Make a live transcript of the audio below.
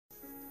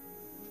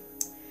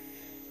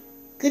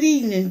Good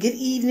evening, good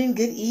evening,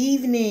 good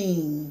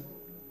evening.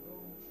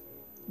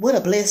 What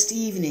a blessed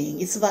evening.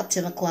 It's about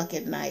 10 o'clock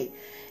at night,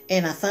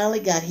 and I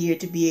finally got here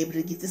to be able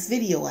to get this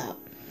video out.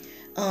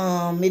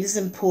 It is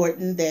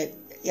important that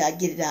I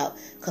get it out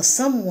because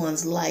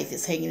someone's life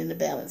is hanging in the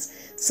balance.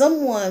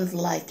 Someone's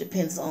life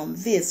depends on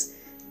this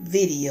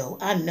video.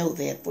 I know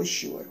that for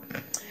sure.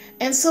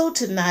 And so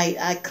tonight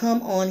I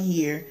come on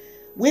here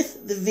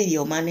with the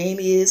video. My name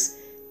is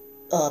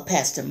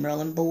Pastor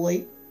Marilyn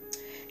Boyd.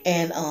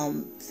 And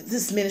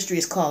this ministry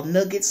is called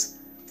Nuggets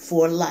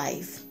for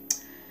Life.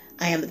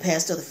 I am the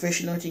pastor of the Fresh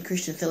Anointing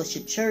Christian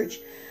Fellowship Church.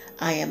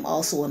 I am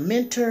also a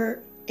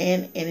mentor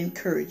and an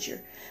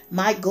encourager.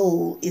 My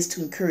goal is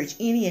to encourage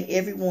any and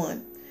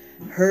everyone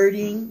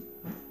hurting,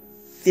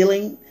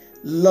 feeling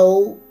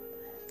low,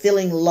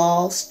 feeling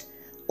lost,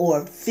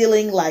 or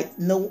feeling like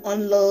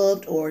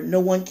unloved or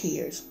no one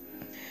cares.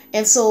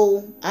 And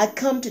so I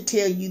come to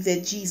tell you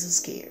that Jesus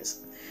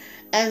cares.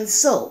 And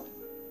so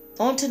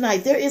on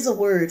tonight, there is a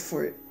word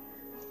for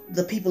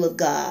the people of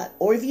God,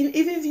 or even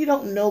if you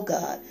don't know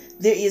God,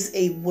 there is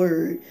a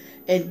word,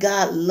 and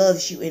God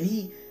loves you, and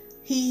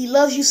He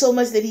loves you so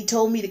much that He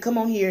told me to come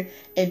on here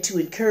and to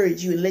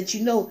encourage you and let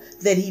you know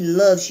that He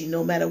loves you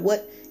no matter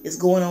what is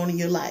going on in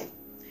your life.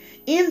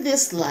 In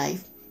this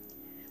life,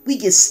 we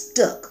get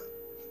stuck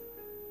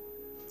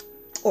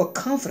or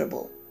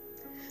comfortable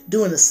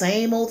doing the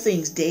same old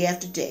things day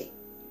after day,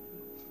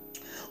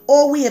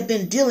 or we have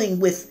been dealing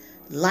with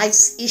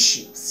life's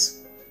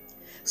issues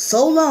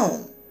so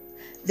long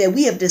that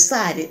we have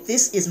decided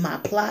this is my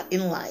plot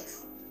in life.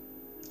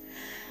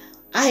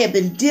 I have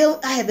been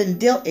dealt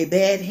a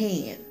bad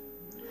hand.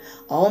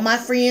 All my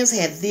friends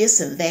have this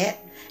and that,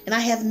 and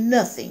I have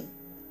nothing.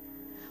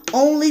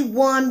 Only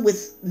one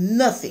with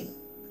nothing.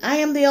 I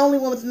am the only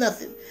one with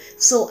nothing.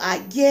 So I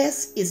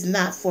guess it's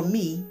not for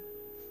me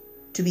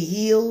to be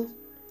healed,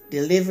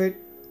 delivered,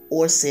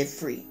 or set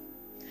free.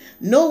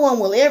 No one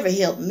will ever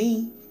help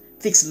me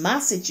fix my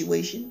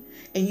situation.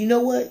 And you know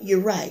what? You're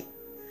right.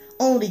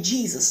 Only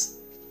Jesus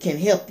can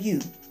help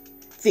you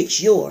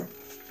fix your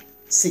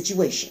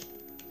situation.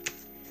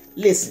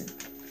 Listen.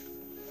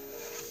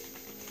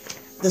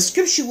 The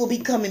scripture will be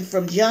coming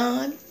from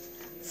John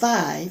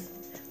 5,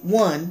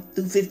 1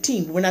 through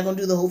 15. We're not going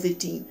to do the whole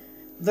 15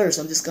 verse.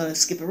 I'm just going to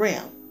skip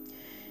around.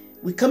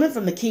 We're coming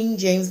from the King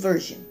James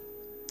Version.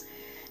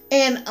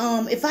 And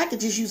if I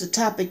could just use a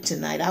topic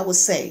tonight, I would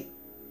say,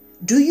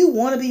 do you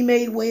want to be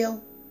made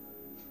well?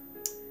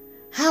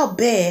 How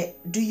bad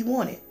do you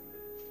want it?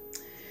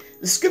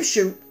 The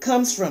scripture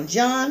comes from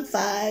John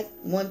 5,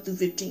 1 through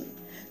 15.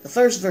 The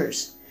first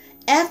verse.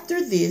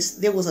 After this,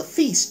 there was a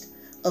feast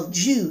of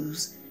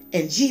Jews,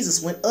 and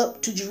Jesus went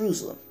up to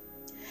Jerusalem.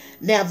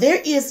 Now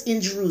there is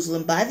in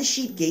Jerusalem by the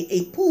sheep gate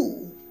a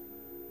pool,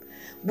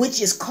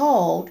 which is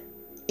called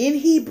in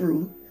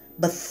Hebrew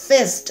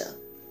Bethesda,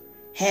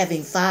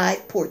 having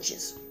 5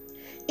 porches.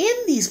 In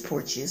these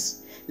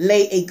porches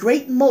lay a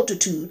great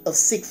multitude of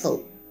sick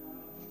folk,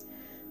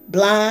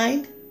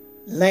 blind,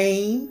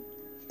 lame,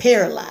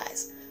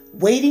 paralyzed,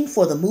 waiting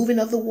for the moving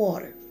of the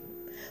water.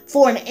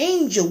 For an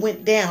angel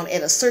went down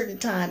at a certain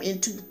time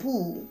into the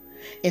pool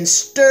and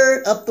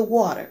stirred up the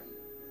water.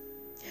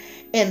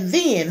 And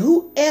then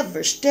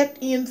whoever stepped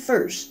in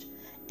first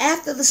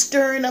after the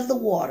stirring of the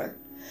water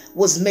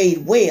was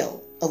made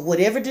well of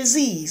whatever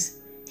disease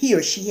he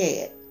or she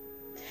had.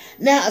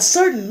 Now a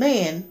certain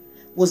man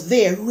was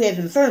there who had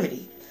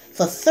infirmity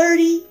for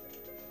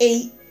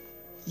 38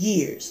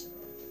 years.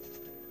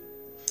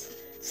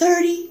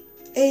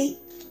 38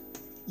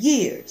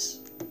 years.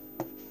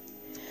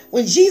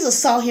 When Jesus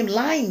saw him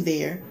lying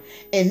there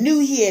and knew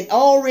he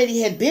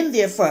had been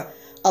there for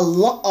a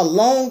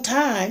long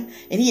time,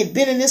 and he had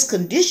been in this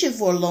condition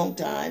for a long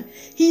time,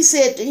 he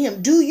said to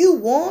him, "Do you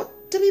want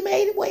to be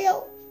made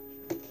well?"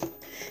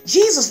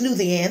 Jesus knew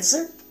the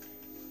answer,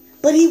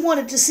 but he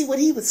wanted to see what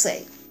he would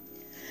say.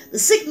 The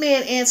sick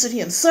man answered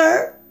him,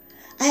 "Sir,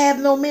 I have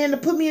no man to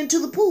put me into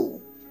the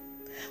pool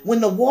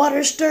when the water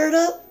is stirred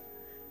up.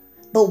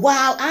 But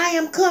while I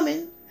am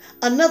coming,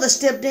 another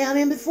stepped down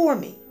in before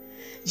me."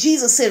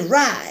 Jesus said,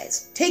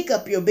 "Rise, take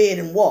up your bed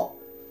and walk."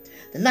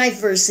 The 9th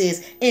verse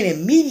says, and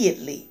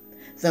immediately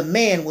the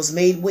man was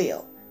made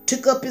well,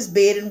 took up his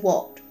bed and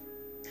walked.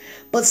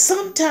 But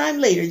sometime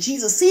later,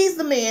 Jesus sees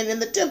the man in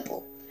the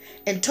temple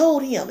and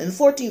told him, in the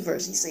 14th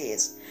verse, he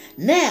says,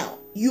 "Now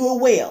you are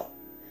well,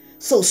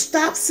 so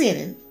stop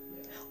sinning,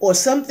 or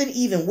something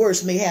even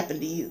worse may happen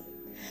to you."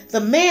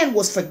 The man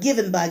was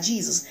forgiven by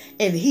Jesus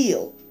and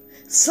healed.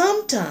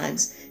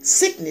 Sometimes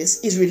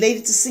sickness is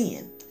related to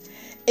sin.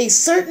 A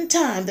certain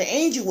time, the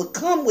angel would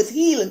come with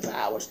healing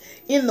powers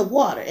in the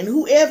water, and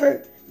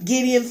whoever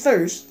get in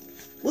first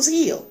was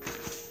healed.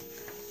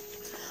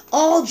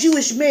 All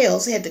Jewish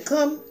males had to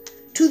come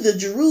to the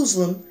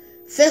Jerusalem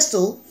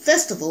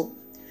festival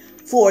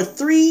for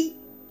 3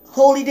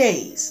 holy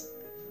days.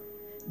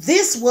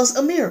 This was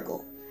a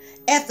miracle.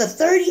 After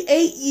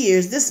 38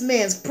 years, this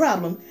man's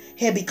problem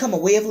had become a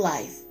way of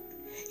life.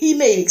 He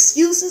made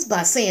excuses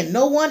by saying,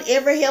 "No one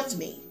ever helped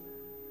me."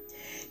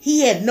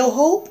 He had no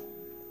hope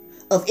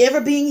of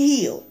ever being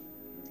healed.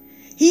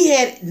 He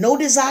had no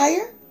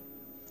desire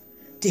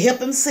to help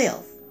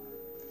himself.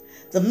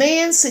 The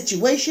man's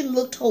situation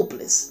looked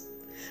hopeless.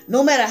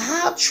 No matter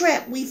how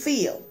trapped we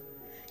feel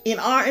in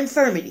our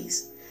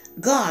infirmities,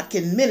 God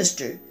can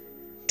minister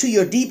to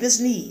your deepest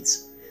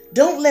needs.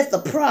 Don't let the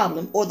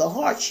problem or the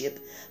hardship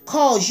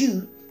cause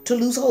you to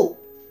lose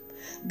hope.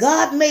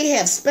 God may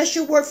have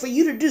special work for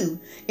you to do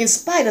in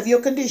spite of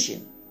your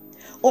condition,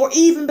 or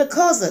even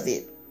because of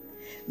it.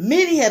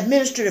 Many have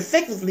ministered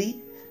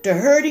effectively to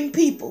hurting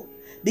people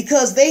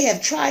because they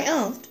have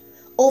triumphed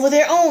over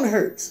their own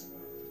hurts.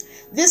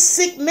 This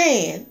sick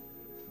man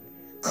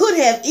could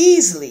have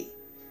easily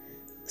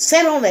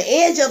sat on the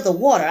edge of the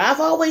water. I've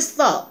always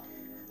thought,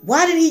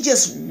 why did he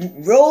just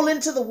roll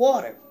into the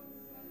water?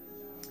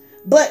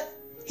 But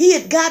he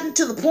had gotten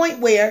to the point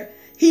where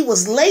he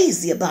was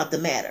lazy about the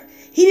matter.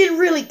 He didn't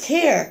really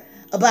care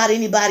about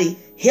anybody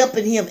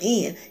helping him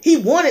in. He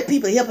wanted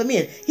people to help him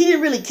in. He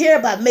didn't really care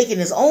about making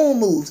his own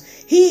moves.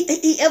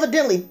 He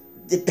evidently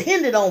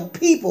depended on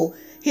people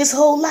his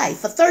whole life.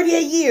 For 38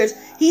 years,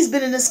 he's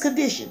been in this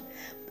condition.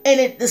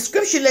 And the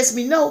scripture lets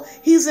me know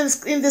he's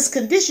in this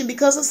condition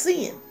because of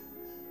sin.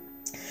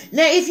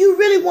 Now, if you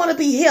really want to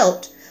be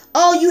helped,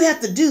 all you have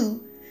to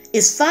do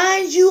is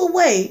find you a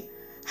way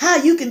how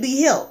you can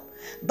be helped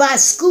by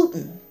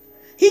scooting.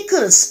 He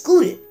could have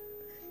scooted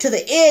to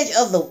the edge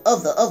of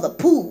the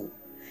pool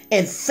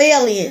and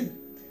fell in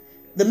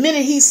the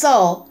minute he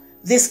saw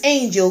this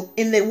angel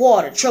in the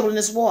water, troubling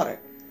this water.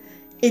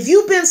 If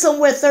you've been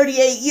somewhere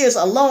 38 years,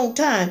 a long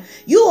time,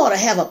 you ought to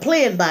have a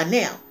plan by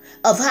now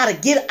of how to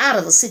get out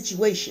of a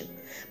situation.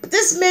 But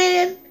this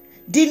man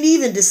didn't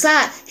even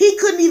decide. He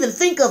couldn't even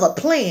think of a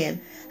plan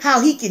how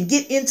he can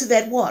get into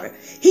that water.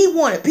 He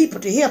wanted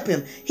people to help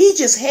him. He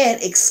just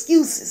had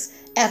excuses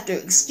after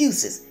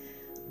excuses.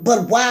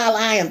 But while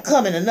I am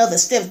coming another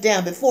step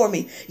down before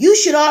me, you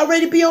should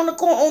already be on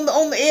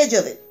the edge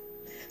of it,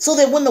 so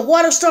that when the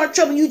water starts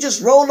troubling, you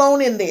just roll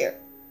on in there.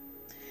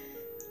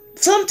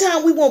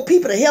 Sometimes we want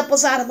people to help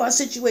us out of our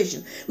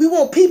situation. We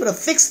want people to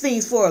fix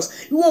things for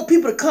us. We want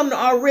people to come to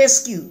our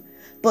rescue.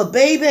 But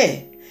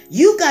baby,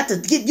 you got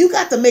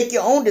to make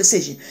your own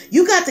decision.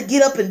 You got to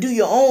get up and do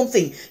your own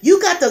thing. You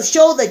got to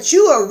show that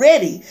you are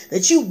ready,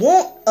 that you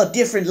want a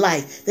different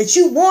life, that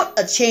you want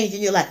a change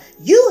in your life.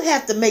 You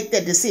have to make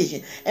that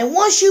decision. And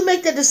once you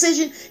make that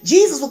decision,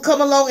 Jesus will come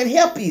along and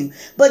help you.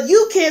 But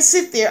you can't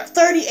sit there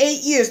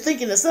 38 years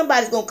thinking that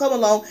somebody's going to come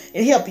along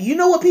and help you. You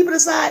know what people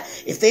decide?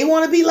 If they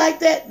want to be like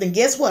that, then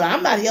guess what?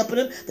 I'm not helping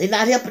them. They're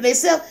not helping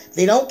themselves.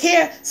 They don't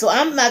care. So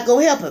I'm not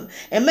going to help them.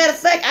 And matter of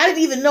fact, I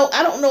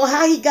don't know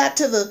how he got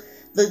to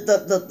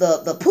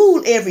the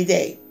pool every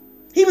day.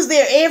 He was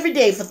there every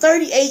day for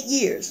 38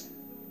 years.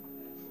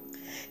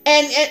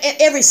 And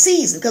every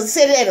season, because he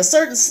said at a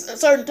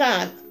certain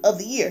time of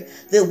the year,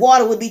 the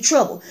water would be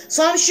troubled.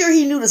 So I'm sure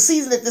he knew the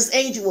season that this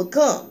angel would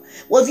come.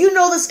 Well, if you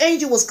know this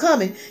angel was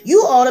coming,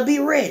 you ought to be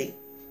ready.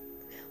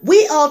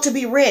 We ought to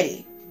be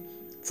ready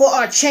for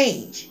our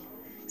change.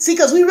 See,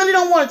 because we really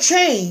don't want to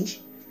change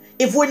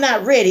if we're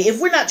not ready.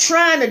 If we're not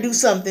trying to do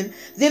something,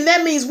 then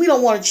that means we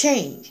don't want to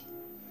change.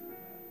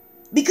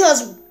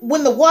 Because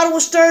when the water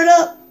was stirred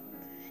up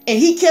and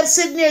he kept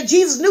sitting there,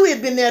 Jesus knew he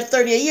had been there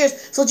 38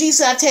 years. So Jesus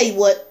said, I tell you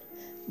what,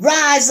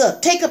 rise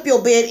up, take up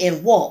your bed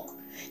and walk.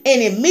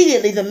 And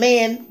immediately the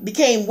man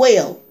became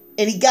well,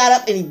 and he got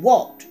up and he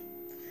walked.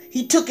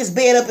 He took his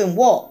bed up and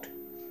walked.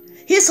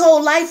 His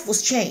whole life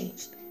was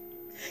changed.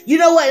 You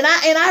know what?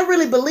 And I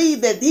really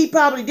believe that he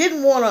probably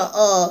didn't want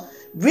to,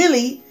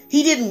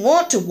 he didn't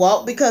want to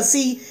walk, because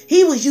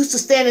he was used to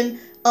standing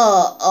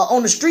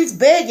on the streets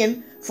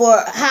begging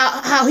for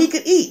how he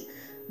could eat,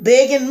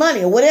 begging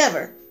money or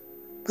whatever,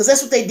 because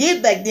that's what they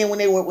did back then when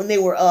they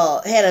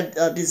had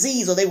a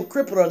disease, or they were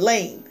crippled or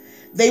lame.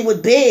 They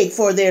would beg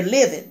for their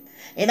living.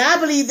 And I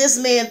believe this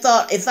man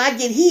thought, if I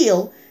get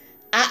healed,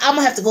 I'm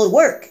gonna have to go to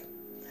work.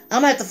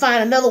 I'm gonna have to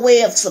find another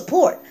way of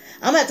support.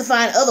 I'm gonna have to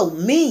find other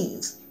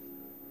means.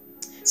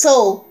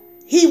 So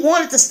he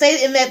wanted to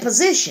stay in that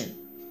position.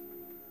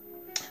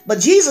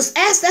 But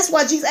that's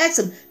why Jesus asked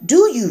him,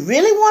 do you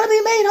really want to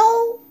be made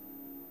whole?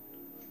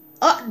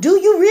 Do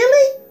you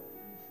really?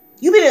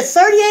 You've been there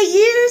 38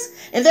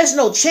 years and there's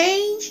no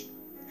change?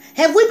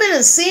 Have we been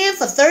in sin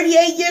for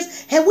 38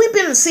 years? Have we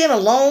been in sin a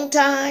long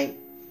time?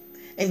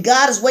 And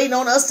God is waiting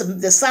on us to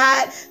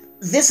decide,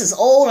 this is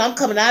old, I'm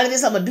coming out of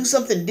this, I'm going to do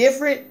something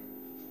different.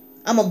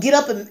 I'm going to get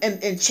up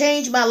and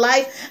change my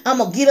life. I'm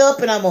going to get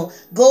up and I'm going to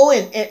go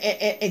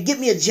and get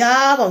me a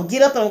job. I'm going to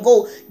get up and I'm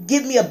going to go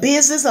get me a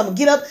business. I'm going to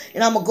get up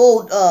and I'm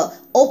going to go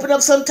open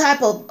up some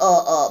type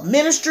of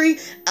ministry.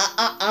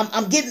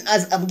 I'm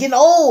getting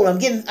old. I've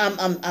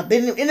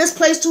been in this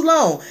place too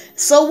long.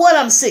 So what?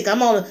 I'm sick. I'm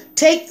going to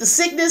take the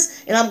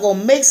sickness and I'm going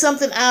to make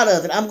something out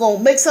of it. I'm going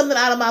to make something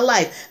out of my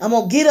life. I'm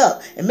going to get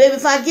up. And maybe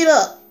if I get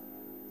up,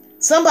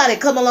 somebody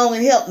come along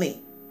and help me.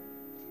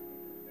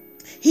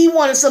 He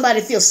wanted somebody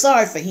to feel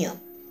sorry for him.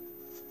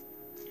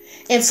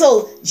 And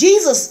so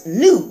Jesus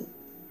knew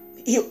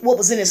what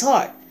was in his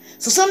heart.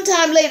 So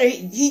sometime later,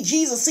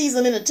 Jesus sees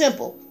him in the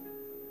temple.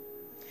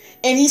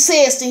 And he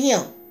says to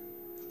him,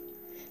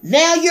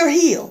 Now you're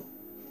healed.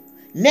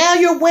 Now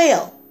you're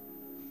well.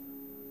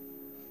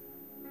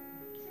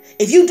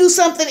 If you do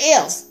something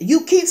else,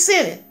 you keep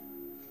sinning,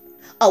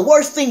 a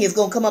worse thing is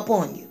going to come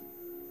upon you.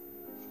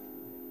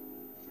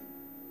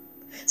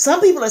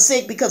 Some people are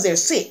sick because they're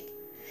sick.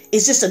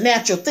 It's just a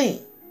natural thing.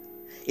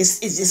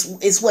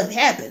 It's what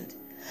happened.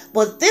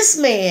 But this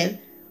man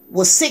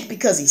was sick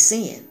because he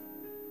sinned.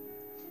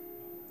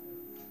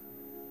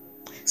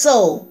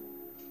 So,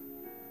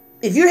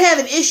 if you're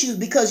having issues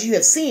because you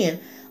have sinned,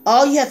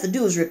 all you have to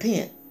do is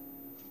repent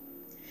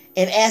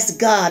and ask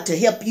God to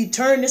help you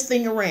turn this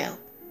thing around.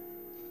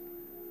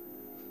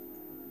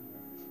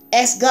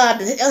 Ask God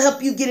to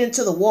help you get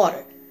into the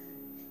water.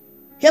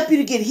 Help you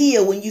to get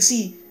healed when you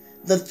see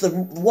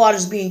the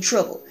water's being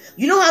troubled.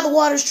 You know how the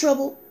water's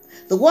troubled?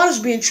 The water's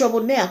being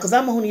troubled now because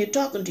I'm on here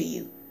talking to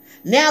you.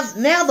 Now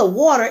the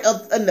water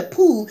in the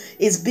pool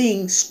is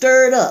being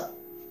stirred up.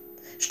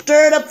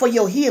 Stirred up for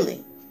your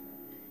healing.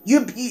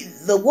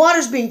 The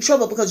water's being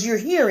troubled because you're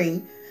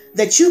hearing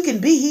that you can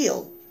be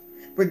healed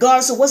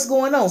regardless of what's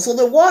going on. So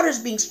the water's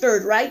being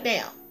stirred right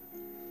now.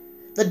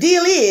 The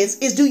deal is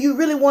do you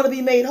really want to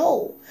be made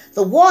whole?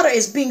 The water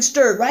is being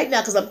stirred right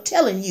now because I'm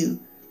telling you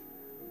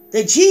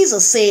that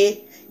Jesus said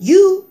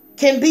you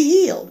can be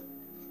healed.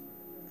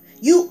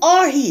 You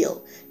are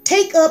healed.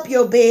 Take up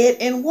your bed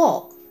and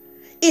walk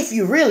if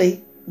you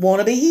really want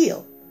to be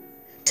healed.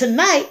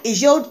 Tonight is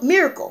your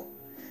miracle.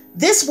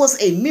 This was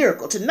a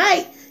miracle.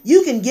 Tonight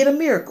you can get a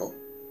miracle.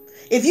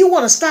 If you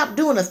want to stop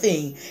doing a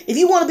thing, if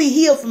you want to be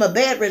healed from a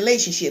bad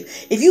relationship,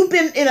 if you've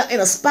been in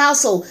a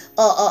spousal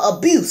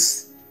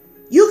abuse,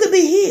 you can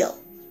be healed.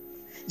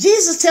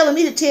 Jesus is telling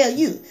me to tell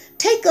you,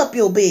 take up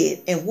your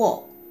bed and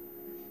walk.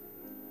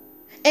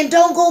 And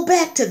don't go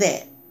back to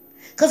that.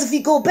 Because if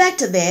you go back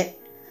to that,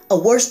 a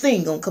worse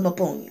thing going to come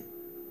upon you.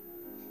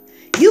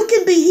 You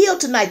can be healed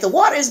tonight. The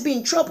water is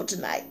being troubled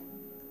tonight.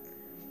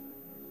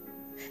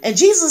 And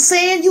Jesus is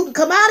saying you can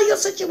come out of your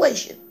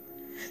situation.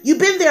 You've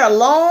been there a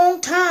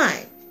long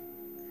time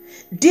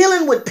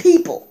dealing with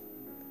people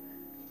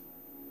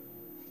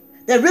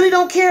that really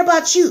don't care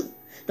about you,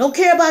 don't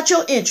care about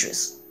your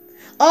interests.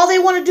 All they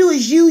want to do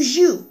is use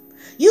you.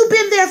 You've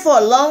been there for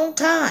a long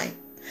time.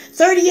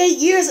 38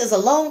 years is a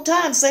long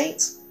time,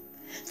 saints.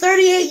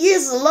 38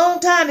 years is a long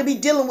time to be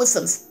dealing with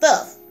some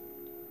stuff,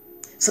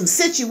 some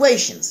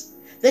situations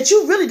that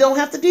you really don't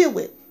have to deal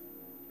with.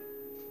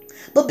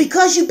 But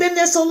because you've been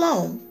there so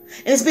long,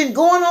 and it's been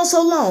going on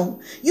so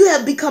long, you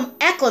have become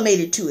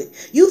acclimated to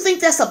it. You think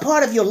that's a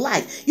part of your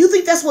life. You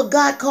think that's what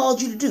God called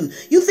you to do.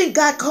 You think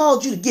God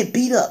called you to get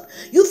beat up.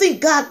 You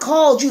think God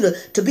called you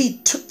to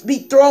be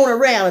thrown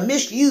around and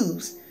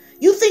misused.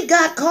 You think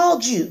God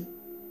called you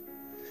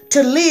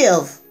to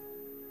live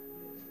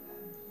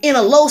in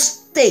a low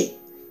state.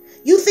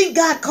 You think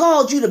God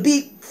called you to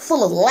be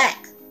full of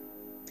lack.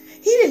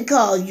 He didn't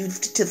call you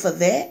for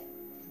that.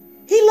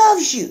 He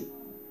loves you.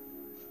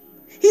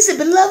 He said,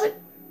 beloved,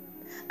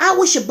 I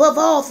wish above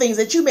all things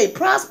that you may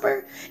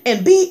prosper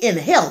and be in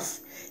health,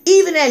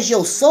 even as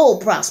your soul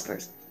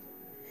prospers.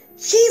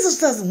 Jesus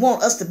doesn't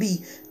want us to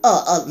be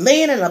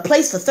laying in a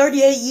place for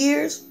 38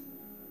 years,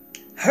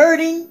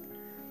 hurting,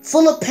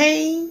 full of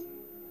pain,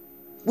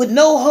 with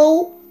no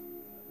hope.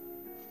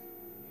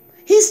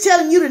 He's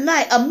telling you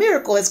tonight a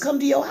miracle has come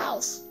to your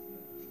house.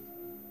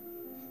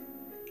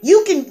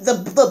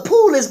 The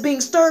pool is being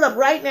stirred up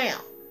right now.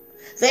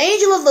 The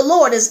angel of the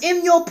Lord is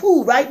in your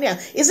pool right now.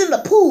 It's in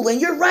the pool and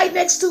you're right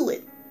next to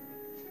it.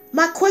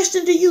 My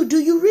question to you, do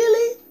you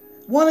really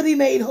want to be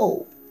made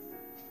whole?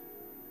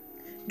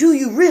 Do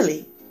you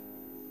really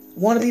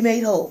want to be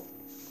made whole?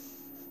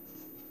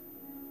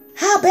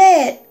 How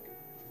bad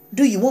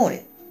do you want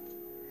it?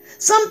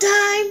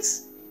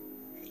 Sometimes,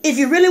 if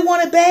you really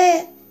want it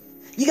bad,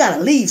 you got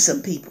to leave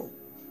some people.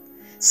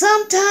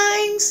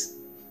 Sometimes,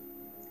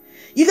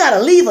 you got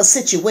to leave a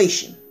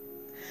situation.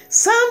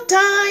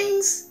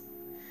 Sometimes,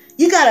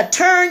 you got to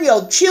turn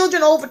your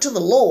children over to the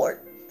Lord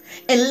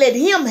and let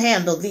Him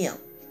handle them.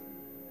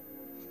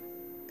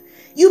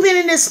 You've been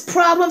in this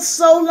problem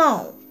so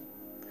long.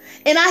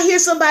 And I hear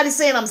somebody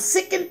saying, I'm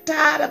sick and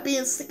tired of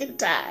being sick and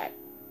tired.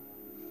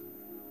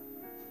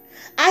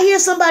 I hear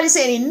somebody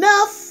saying,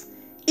 enough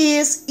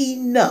is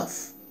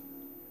enough.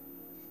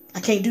 I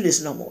can't do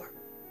this no more.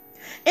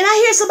 And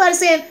I hear somebody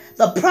saying,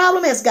 the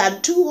problem has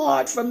gotten too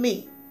hard for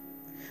me.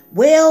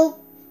 Well,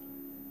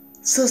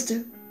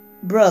 sister,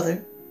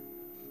 brother,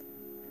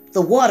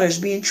 the water is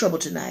being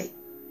troubled tonight.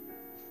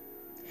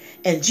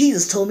 And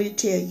Jesus told me to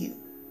tell you,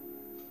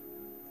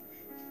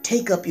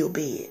 take up your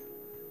bed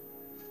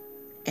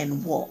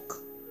and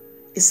walk.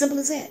 It's simple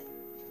as that.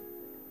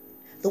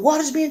 The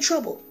water's being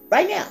troubled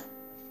right now.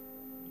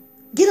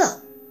 Get up.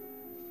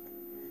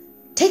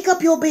 Take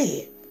up your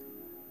bed.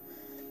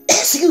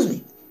 Excuse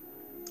me.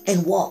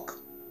 And walk.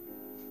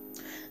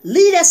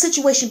 Leave that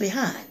situation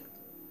behind.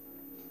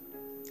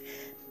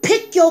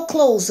 Pick your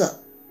clothes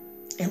up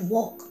and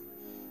walk.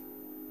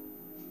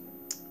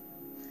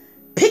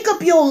 Pick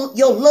up your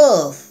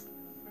love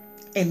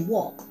and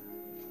walk.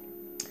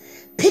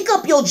 Pick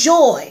up your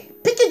joy.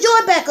 Pick your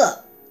joy back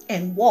up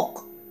and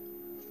walk.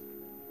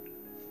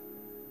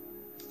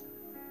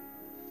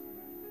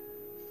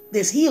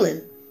 There's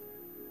healing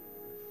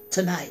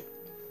tonight.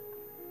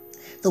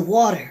 The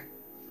water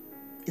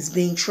is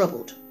being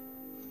troubled.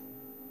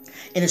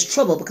 And it's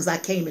troubled because I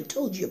came and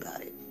told you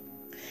about it.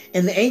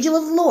 And the angel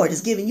of the Lord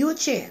is giving you a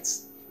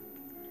chance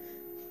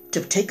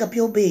to take up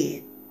your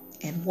bed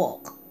and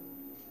walk.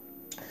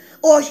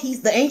 Or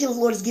the angel of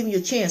the Lord is giving you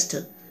a chance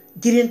to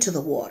get into the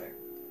water.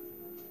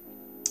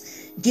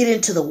 Get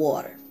into the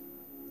water.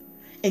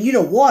 And you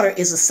know, water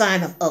is a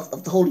sign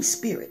of the Holy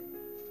Spirit.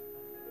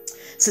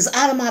 It says,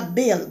 out of my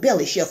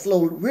belly shall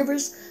flow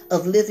rivers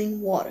of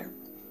living water.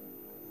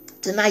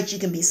 Tonight you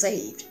can be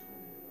saved.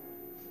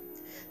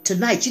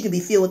 Tonight you can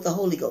be filled with the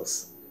Holy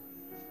Ghost.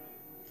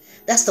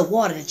 That's the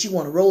water that you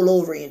want to roll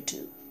over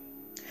into.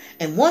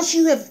 And once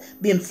you have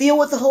been filled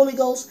with the Holy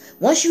Ghost,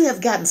 once you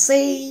have gotten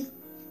saved,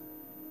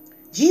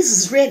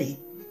 Jesus is ready.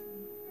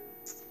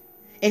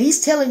 And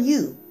he's telling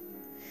you,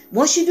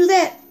 once you do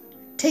that,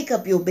 take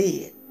up your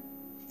bed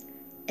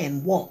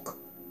and walk.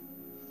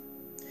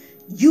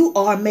 You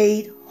are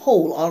made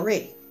whole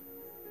already.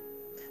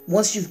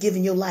 Once you've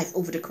given your life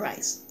over to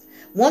Christ.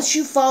 Once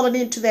you've fallen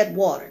into that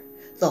water,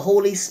 the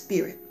Holy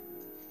Spirit,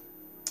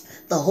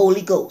 the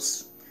Holy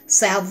Ghost,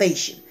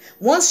 salvation.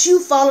 Once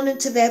you've fallen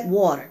into that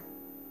water,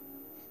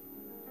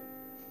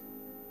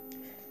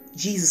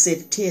 Jesus said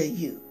to tell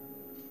you,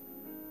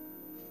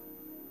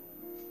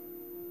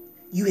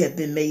 you have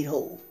been made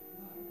whole.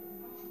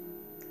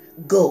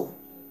 Go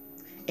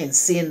and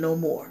sin no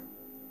more,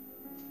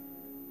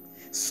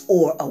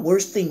 or a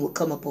worse thing will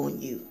come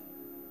upon you.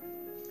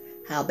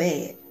 How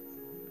bad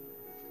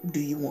do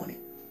you want it?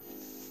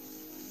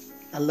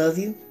 I love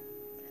you.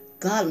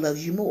 God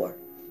loves you more.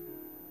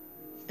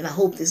 And I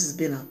hope this has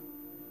been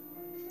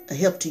a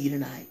help to you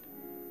tonight.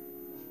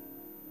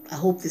 I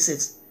hope this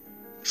has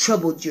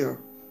troubled your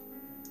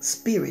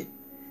spirit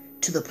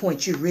to the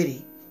point you're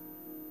ready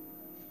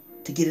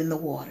to get in the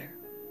water.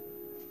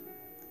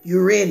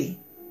 You're ready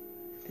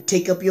to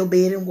take up your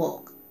bed and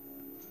walk.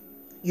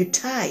 You're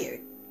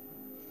tired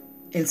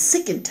and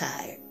sick and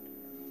tired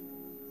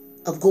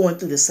of going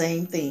through the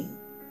same thing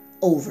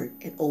over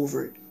and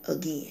over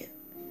again.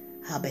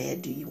 How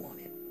bad do you want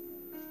it?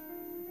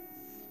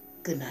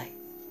 Good night.